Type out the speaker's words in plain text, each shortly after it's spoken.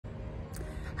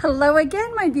Hello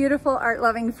again, my beautiful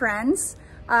art-loving friends.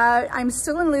 I'm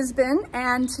still in Lisbon,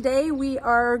 and today we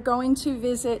are going to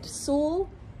visit Sul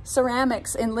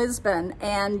Ceramics in Lisbon,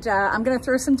 and I'm gonna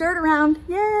throw some dirt around.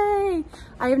 Yay!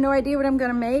 I have no idea what I'm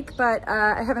gonna make, but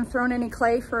I haven't thrown any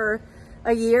clay for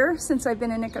a year since I've been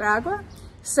in Nicaragua.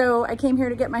 So I came here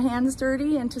to get my hands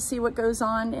dirty and to see what goes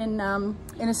on in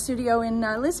a studio in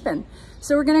Lisbon.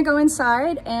 So we're gonna go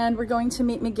inside and we're going to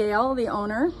meet Miguel, the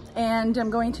owner, and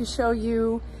I'm going to show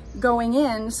you going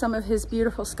in some of his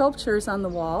beautiful sculptures on the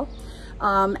wall.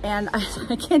 And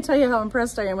I can't tell you how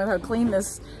impressed I am with how clean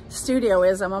this studio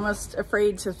is. I'm almost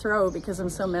afraid to throw because I'm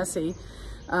so messy.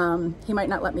 He might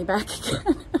not let me back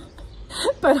again,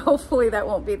 but hopefully that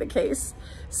won't be the case.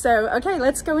 So, okay,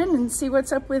 let's go in and see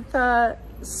what's up with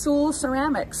Sul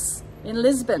Ceramics in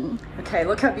Lisbon. Okay,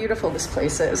 look how beautiful this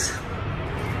place is.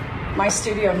 My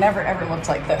studio never ever looked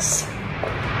like this.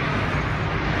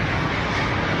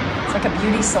 It's like a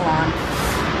beauty salon.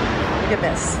 Look at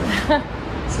this.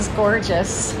 This is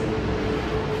gorgeous.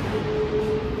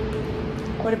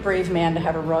 What a brave man to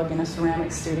have a rug in a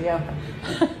ceramic studio.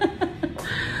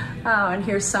 Oh, and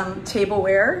here's some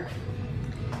tableware.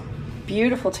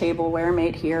 Beautiful tableware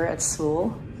made here at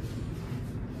Sul.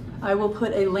 I will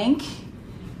put a link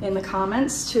in the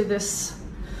comments to this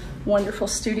wonderful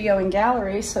studio and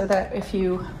gallery so that if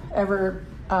you ever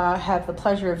have the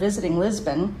pleasure of visiting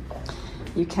Lisbon,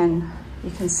 you can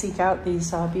seek out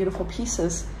these beautiful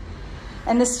pieces.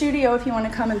 And the studio, if you want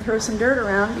to come and throw some dirt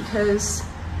around, because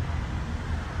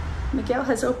Miguel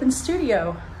has open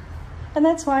studio, and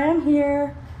that's why I'm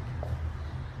here.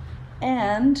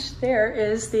 And there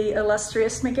is the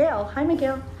illustrious Miguel. Hi,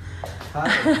 Miguel. Hi,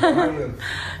 how are you?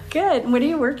 Good. What are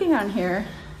you working on here?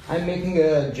 I'm making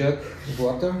a jug of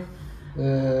water,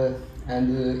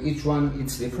 and each one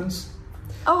it's different.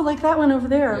 Oh, like that one over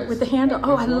there, yes, with the handle. like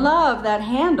oh, I love that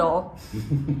handle.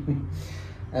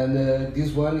 And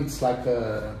this one, it's like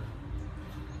a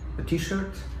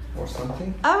t-shirt or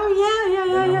something.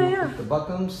 Oh, yeah. Put the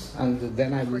buttons, and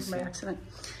then I will see By accident.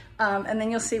 And then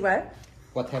you'll see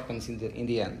what happens in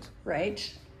the end.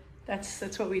 Right.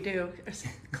 That's what we do.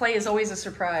 Clay is always a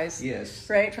surprise. Yes.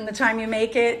 Right? From the time you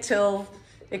make it till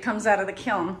it comes out of the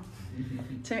kiln.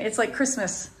 It's like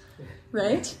Christmas,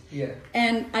 right? Yeah.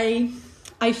 And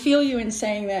I feel you in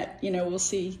saying that, you know, we'll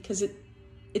see, because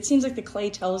it seems like the clay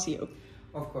tells you.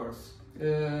 Of course.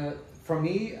 For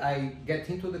me, I get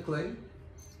into the clay,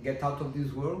 get out of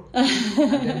this world,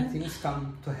 and then things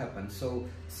come to happen. So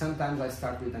sometimes I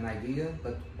start with an idea,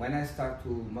 but when I start to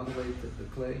modulate the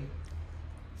clay,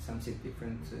 something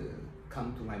different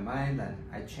come to my mind and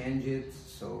I change it.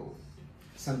 So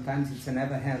sometimes it's a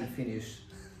never-hand finish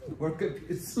work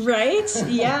piece. Right?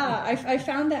 Yeah, I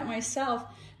found that myself.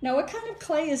 Now, what kind of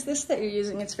clay is this that you're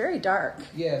using? It's very dark.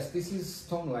 Yes, this is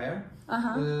stoneware.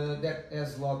 That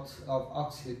has a lot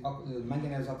of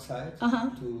manganese oxide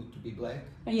to be black.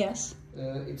 Yes.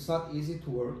 It's not easy to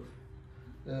work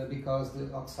because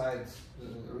the oxide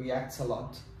reacts a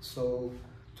lot. So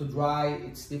to dry,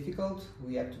 it's difficult.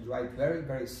 We have to dry it very,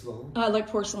 very slow. Like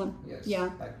porcelain. Yes, yeah.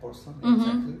 like porcelain,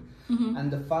 exactly. And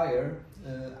the fire,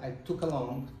 I took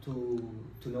along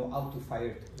to know how to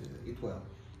fire it well.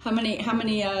 How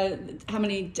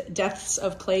many deaths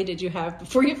of clay did you have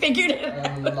before you figured it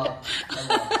out? A lot.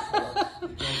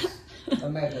 It was a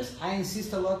madness. I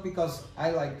insist a lot because I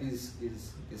like this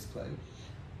clay,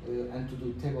 and to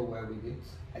do tableware with it.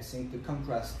 I think the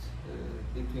contrast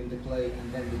between the clay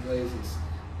and then the glazes,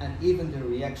 and even the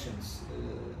reactions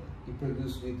it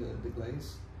produced with the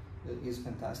glaze is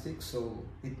fantastic. So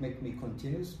it made me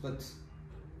continuous, but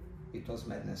it was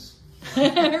madness.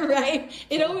 Right,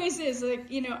 it always is.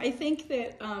 Like, you know, I think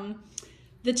that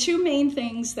the two main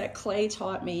things that clay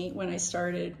taught me when I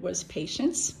started was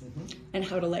patience and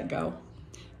how to let go,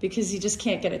 because you just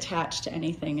can't get attached to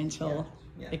anything until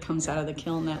it comes out of the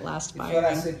kiln, that last firing. It's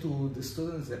what I say to the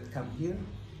students that come here.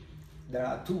 There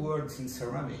are two words in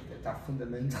ceramic that are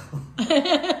fundamental.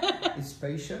 It's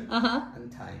patience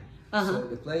and time. So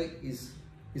the clay is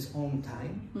his own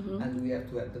time, and we have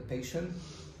to have the patience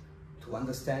to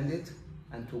understand it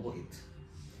and to wait.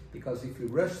 Because if we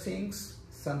rush things,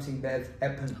 something bad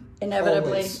happens.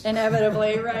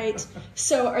 Inevitably, right.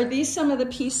 So are these some of the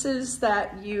pieces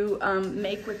that you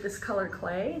make with this color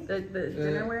clay, the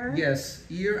dinnerware? Yes,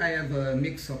 here I have a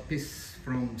mix of pieces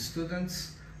from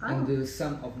students and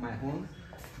some of my own.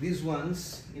 These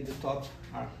ones in the top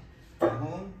are my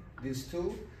own, these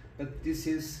two, but this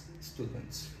is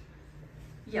students.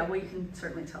 Yeah, well, you can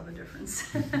certainly tell the difference.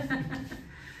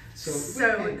 So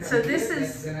this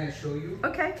is... Then I show you.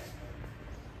 Okay.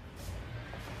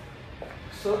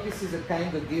 So this is a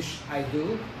kind of dish I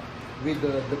do. with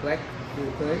the black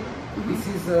clay. This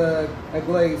is a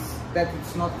glaze that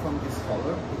it's not from this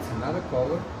color, it's another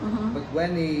color, but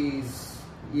when he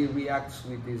reacts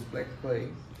with this black clay,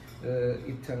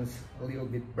 it turns a little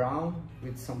bit brown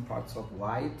with some parts of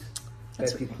white.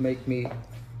 It make me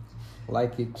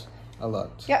like it a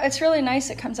lot. Yeah, it's really nice.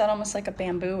 It comes out almost like a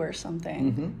bamboo or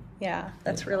something. Yeah,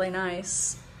 that's really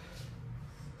nice.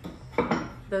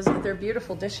 They're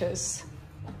beautiful dishes.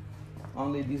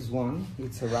 Only this one,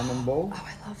 it's a ramen bowl. Oh,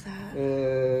 I love that.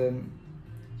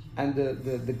 And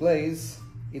the glaze,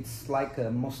 it's like a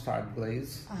mustard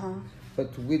glaze,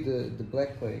 but with the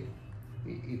black clay,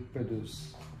 it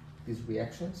produces these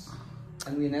reactions,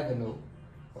 and we never know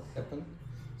what happened.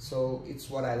 So it's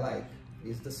what I like,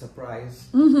 is the surprise.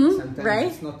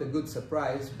 Sometimes it's not a good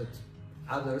surprise, but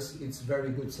others, it's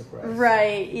very good surprise.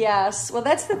 Right, yes. Well,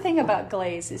 that's the thing about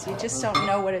glaze, is you just don't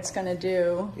know what it's going to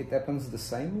do. It happens the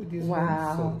same with this one.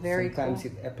 Wow, So very sometimes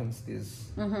cool. it happens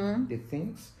the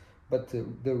things, but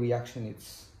the reaction,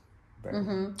 it's very,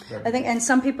 very I think, and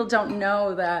some people don't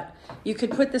know that you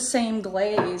could put the same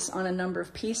glaze on a number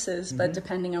of pieces, but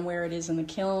depending on where it is in the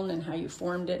kiln and how you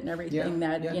formed it and everything,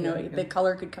 the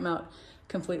color could come out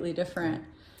completely different.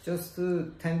 Just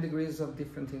 10 degrees of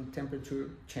difference in temperature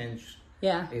change.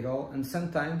 Yeah. It all, and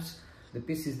sometimes the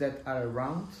pieces that are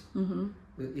round,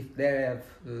 if they have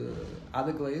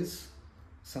other glaze,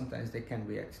 sometimes they can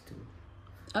react to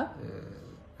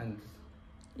and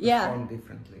perform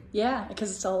differently. Yeah,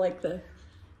 because it's all like the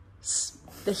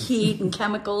heat and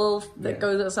chemical that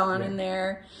goes on in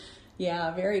there.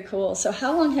 Yeah, very cool. So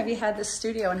how long have you had this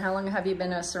studio, and how long have you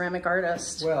been a ceramic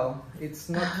artist? Well, it's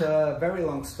not a very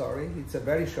long story. It's a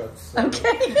very short story.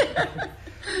 Okay.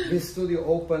 This studio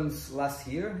opens last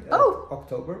year,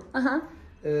 October,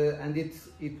 and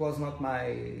it was not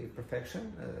my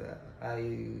profession. I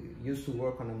used to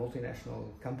work on a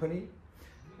multinational company.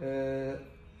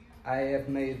 I have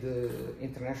made an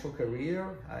international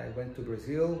career. I went to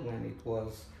Brazil when it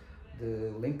was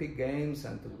the Olympic Games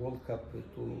and the World Cup to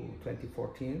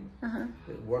 2014,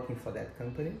 working for that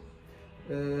company.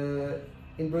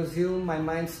 In Brazil, my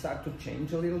mind started to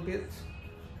change a little bit.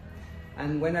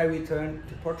 And when I returned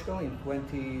to Portugal in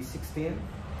 2016,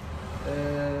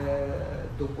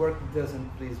 the work doesn't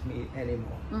please me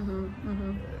anymore.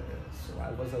 So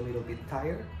I was a little bit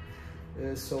tired.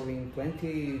 So in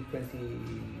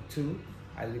 2022,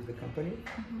 I left the company,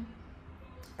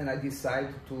 and I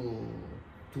decided to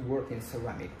work in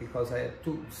ceramic, because I had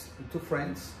two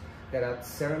friends that are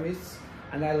ceramists,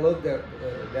 and I love their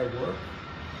work.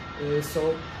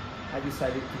 So I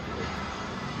decided to do it.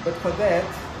 But for that,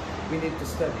 we need to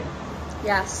study.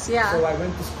 Yes, yeah. So I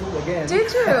went to school again.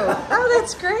 Did you? Oh,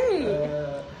 that's great.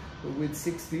 With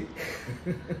 60.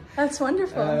 That's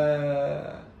wonderful.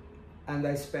 And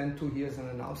I spent 2 years and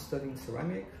a half studying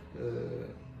ceramic,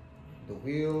 the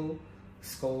wheel,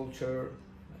 sculpture,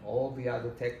 all the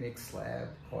other techniques, slab,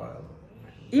 coil.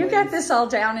 You got this all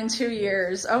down in 2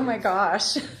 years. Oh my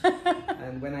gosh.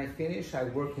 And when I finished, I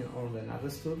worked on another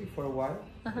studio for a while,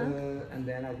 and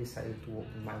then I decided to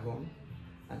open my own,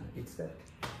 and it's that.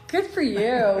 Good for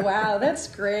you. Wow, that's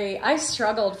great. I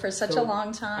struggled for such a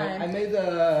long time. I made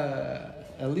a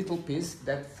little piece,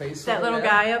 that face. That little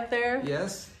guy up there?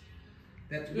 Yes.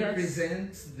 That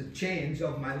represents the change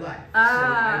of my life.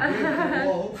 Ah. So I built the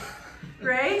wall.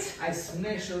 Right? I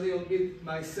smashed a little bit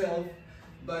myself,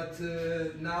 but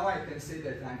now I can say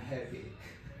that I'm happy.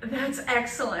 That's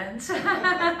excellent.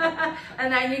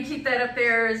 And then you keep that up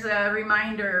there as a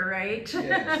reminder, right?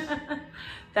 Yes.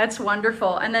 That's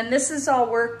wonderful. And then this is all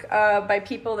work by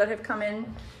people that have come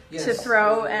in to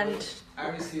throw and... I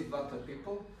received a lot of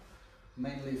people,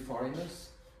 mainly foreigners.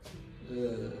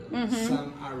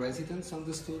 Some are residents on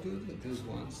the studio, these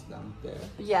ones down there.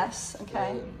 Yes,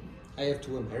 okay. I have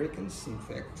 2 Americans, in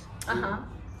fact. And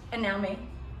now me.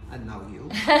 And now you.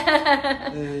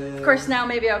 Of course, now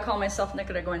maybe I'll call myself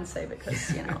Nicaraguense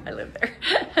because, you know, I live there.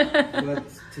 But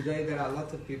today there are a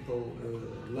lot of people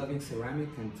loving ceramic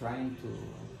and trying to,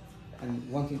 and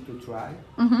wanting to try.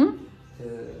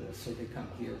 So they come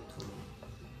here to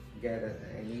get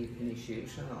an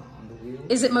initiation on the wheel.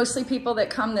 Is it mostly people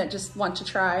that come that just want to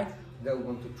try? They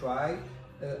want to try,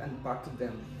 and part of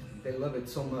them, they love it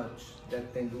so much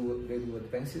that they do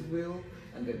advanced wheel,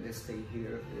 and then they stay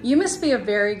here. You must be a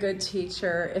very good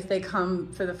teacher if they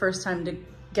come for the first time to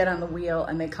get on the wheel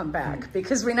and they come back,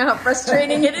 because we know how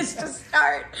frustrating it is to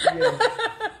start. Yes.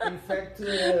 In fact,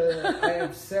 I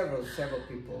have several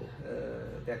people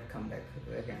that come back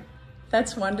again.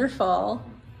 That's wonderful.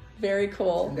 Very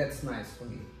cool. And that's nice for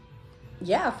me.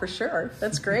 Yeah, for sure.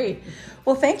 That's great.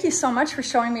 Well, thank you so much for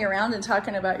showing me around and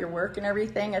talking about your work and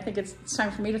everything. I think it's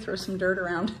time for me to throw some dirt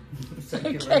around.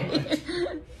 Thank you very much.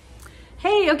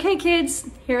 Hey, okay, kids,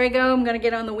 here I go. I'm going to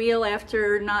get on the wheel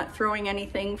after not throwing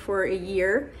anything for a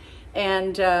year.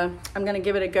 And I'm going to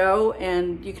give it a go,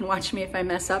 and you can watch me if I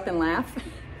mess up and laugh.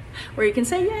 Or you can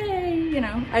say, yay, you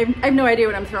know. I have no idea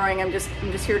what I'm throwing. I'm just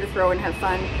here to throw and have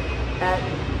fun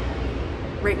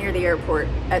right near the airport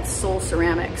at Sul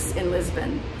Ceramics in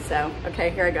Lisbon. So,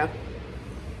 okay, here I go.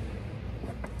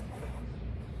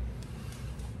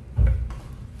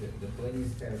 The plane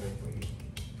is terrible for you.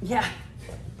 Yeah.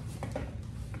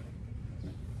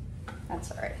 That's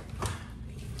all right.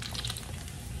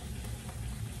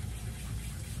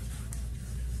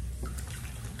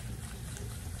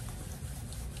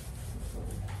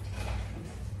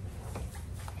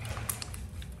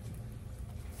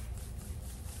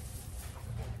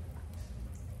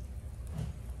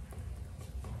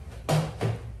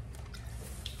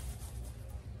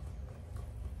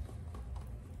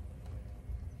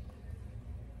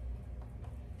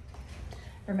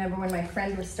 I remember when my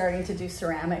friend was starting to do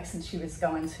ceramics and she was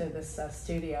going to this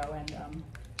studio, and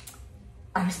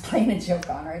I was playing a joke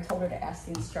on her. I told her to ask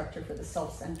the instructor for the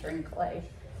self-centering clay.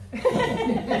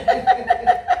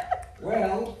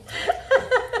 Well,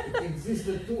 it exists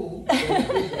a tool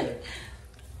that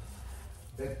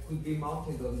could be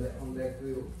mounted on that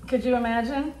wheel. Could you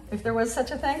imagine if there was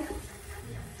such a thing?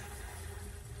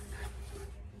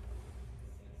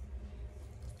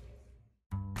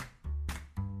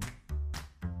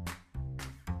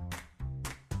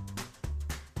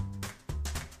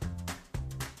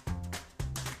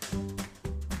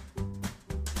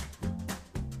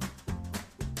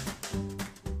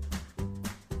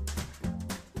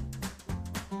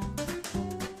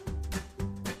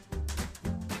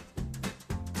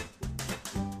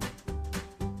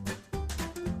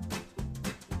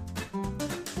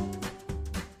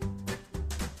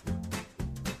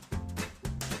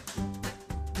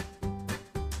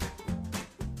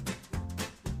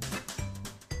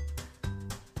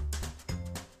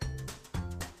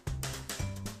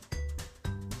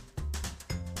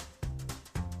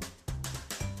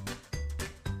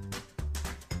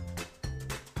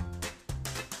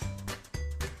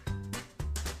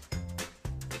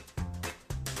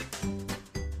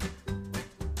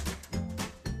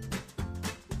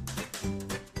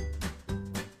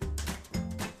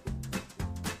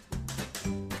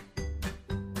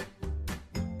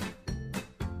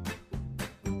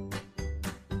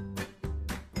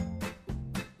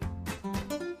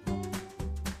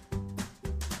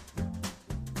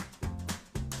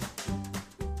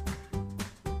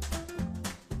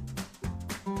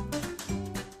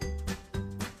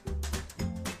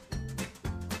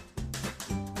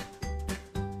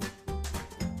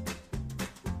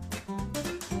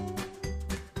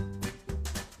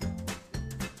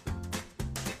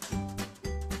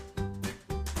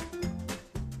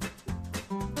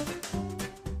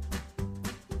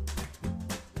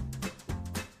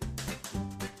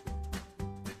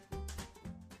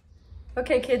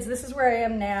 Okay, kids, this is where I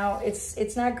am now.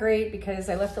 It's not great because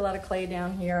I left a lot of clay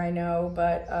down here, I know,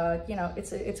 but you know,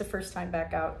 it's a first time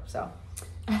back out, so.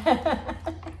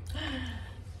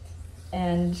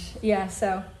 And yeah,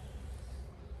 so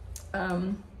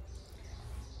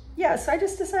yeah, so I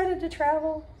just decided to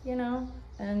travel, you know,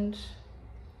 and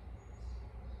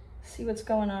see what's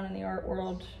going on in the art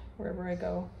world wherever I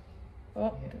go. Oh,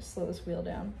 I'm gonna slow this wheel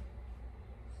down.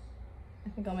 I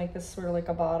think I'll make this sort of like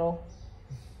a bottle.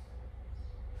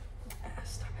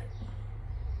 Stop it.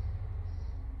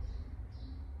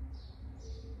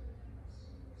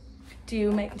 Do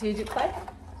you do clay?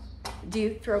 Do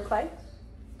you throw clay?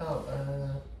 Oh,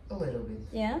 a little bit.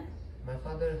 Yeah? My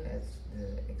father has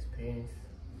the experience,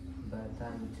 but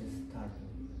I'm just starting.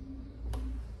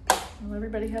 Well,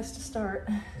 everybody has to start.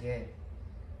 Yeah.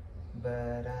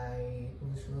 But I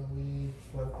usually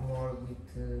work more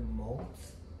with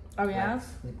molds. Oh yeah? Like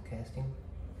with casting.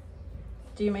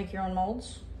 Do you make your own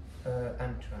molds?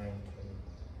 I'm trying to,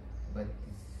 but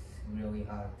it's really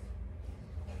hard.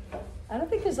 I don't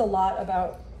think there's a lot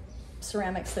about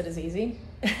ceramics that is easy.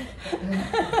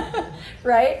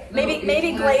 Right? No,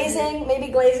 maybe glazing,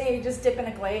 you just dip in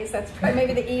a glaze. That's probably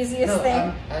maybe the easiest No,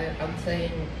 thing. I'm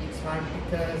saying it's hard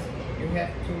because you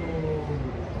have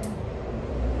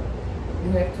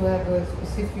to have a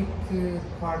specific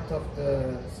part of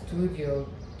the studio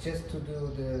just to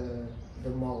do the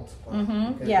molds part.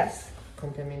 Mm-hmm. Yes.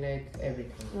 Contaminate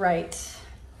everything. Right.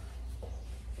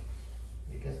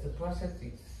 Because the process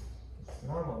it's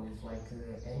normal. It's like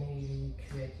any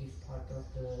creative part of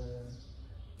the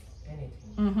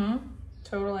anything. Mm-hmm.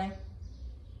 Totally.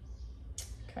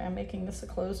 Okay, I'm making this a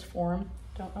closed form.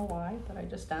 Don't know why, but I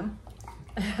just am.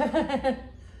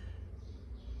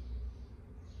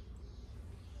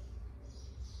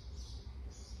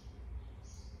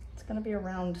 It's gonna be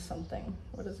around something.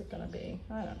 What is it gonna be?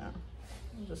 I don't know.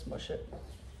 I'll just mush it,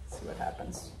 see what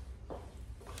happens.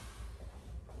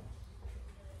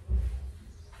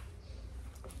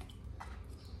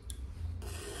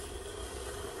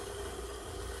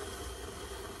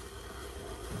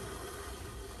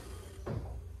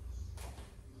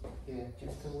 Yeah,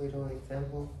 just a little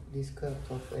example. This cup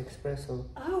of espresso.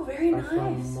 Oh, very nice.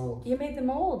 From molds. You made the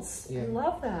molds. Yeah. I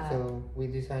love that. So we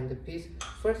designed the piece.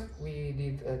 First we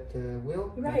did at the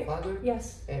wheel, Right. my father.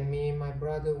 Yes. And me and my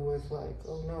brother was like,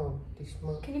 oh no, this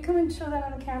mold. Can you come and show that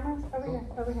on the camera? Over here,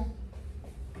 over here.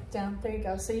 Down, there you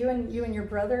go. So you and your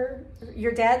brother,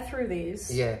 your dad threw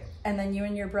these. Yeah. And then you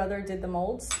and your brother did the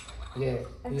molds? Yeah.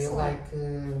 We Excellent. like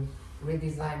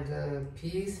redesigned the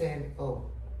piece and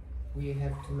we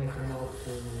have to make a mold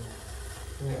to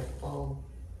have all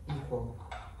equal.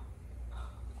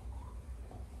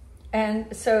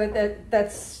 And so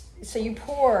so you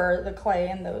pour the clay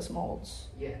in those molds.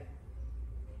 Yeah.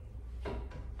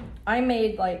 I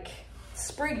made like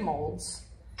sprig molds,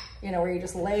 you know, where you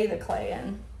just lay the clay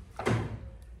in. Okay,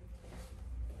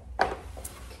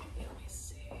 let me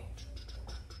see.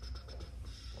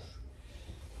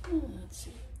 Let's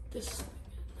see. This,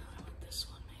 no, I want this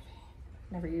one maybe.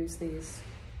 Never use these.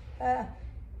 Yep,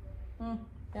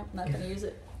 not gonna use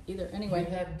it either. Anyway.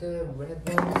 We have the red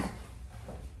ones.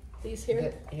 These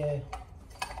here? Yeah.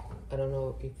 I don't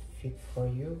know if it's for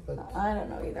you, but I don't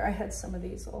know either. I had some of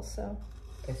these also.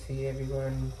 I see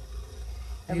everyone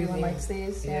using, likes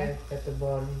these, yeah. At the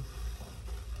bottom.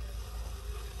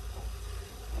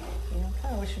 Yeah, I'm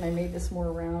kind of wishing I made this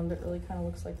more round. It really kind of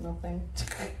looks like nothing.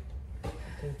 I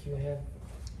think you have.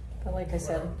 But like I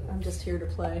said, I'm just here to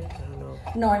play. I don't know.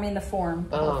 No, I mean the form.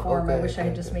 Oh, the form. okay, I wish I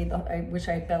had just okay. made the. I wish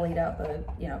I had bellied out the.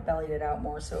 You know, bellied it out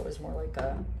more so it was more like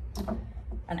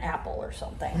an apple or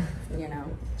something. You know,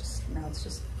 just now it's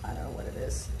just I don't know what it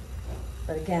is.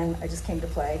 But again, I just came to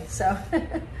play. So.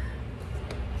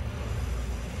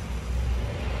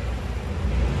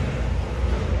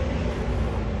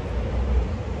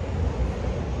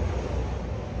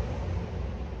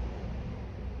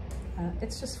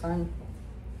 It's just fun.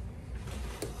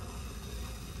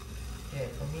 Yeah,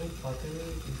 for me, pottery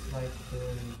is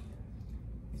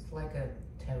like a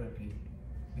therapy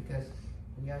because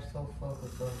we are so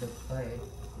focused on the clay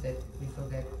that we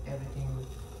forget everything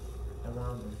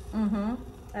around us. Mm-hmm.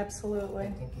 Absolutely.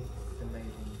 I think it's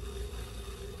amazing.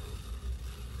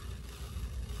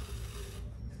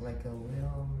 It's like a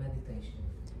little meditation.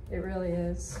 It really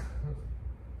is.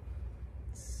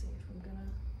 Let's see if I'm gonna.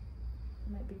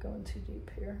 I might be going too deep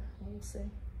here. We'll see.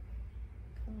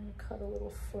 I'm gonna cut a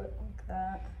little foot like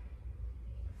that.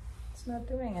 It's not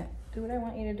doing it. Do what I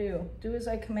want you to do. Do as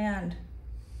I command.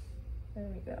 There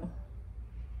we go.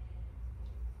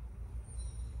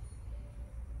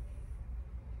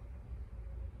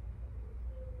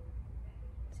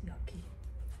 It's yucky.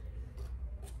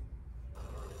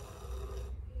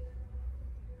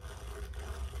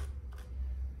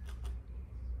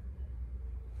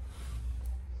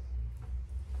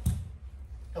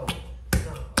 Oh,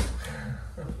 no.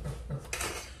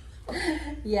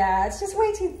 Yeah, it's just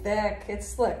way too thick.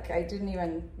 It's, look, I didn't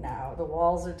even, no, the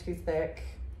walls are too thick.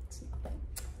 It's nothing.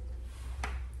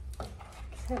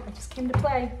 So I just came to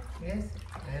play. Yes,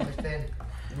 I understand.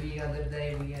 The other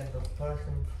day we have a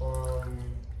person from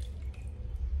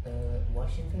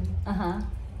Washington, Uh-huh.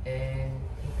 and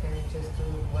he can just do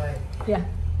play. Yeah.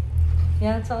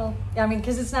 Yeah, it's all, I mean,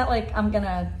 because it's not like I'm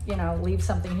gonna, you know, leave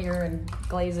something here and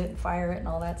glaze it and fire it and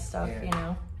all that stuff, Yeah. you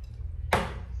know.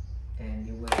 And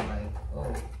you were like,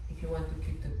 oh, if you want to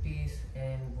keep the piece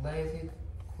and glaze it,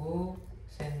 cool,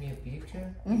 send me a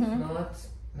picture. If not,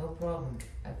 no problem.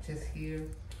 I'm just here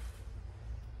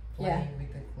playing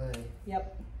with the clay.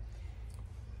 Yep.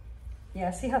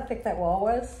 Yeah, see how thick that wall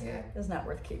was? Yeah. It's not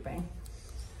worth keeping.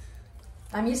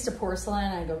 I'm used to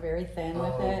porcelain. I go very thin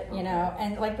with Oh, it, you know.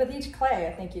 And like with each clay,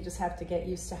 I think you just have to get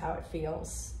used to how it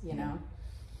feels, you know.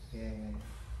 Yeah, yeah.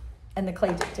 And the clay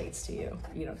dictates to you.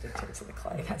 You don't dictate to the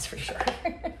clay, that's for sure.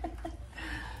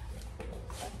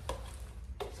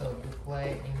 So the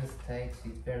clay in the States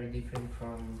is very different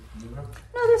from Europe?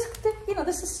 No, you know,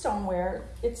 this is stoneware.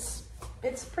 It's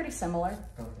pretty similar,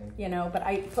 Okay. you know,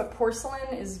 but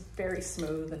porcelain is very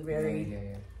smooth and very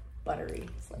Yeah. buttery.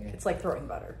 It's like throwing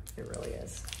butter. It really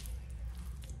is.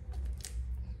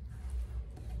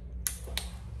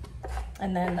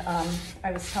 And then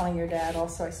I was telling your dad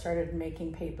also, I started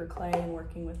making paper clay and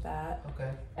working with that.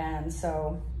 Okay. And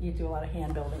so you do a lot of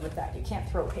hand building with that. You can't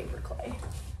throw paper clay.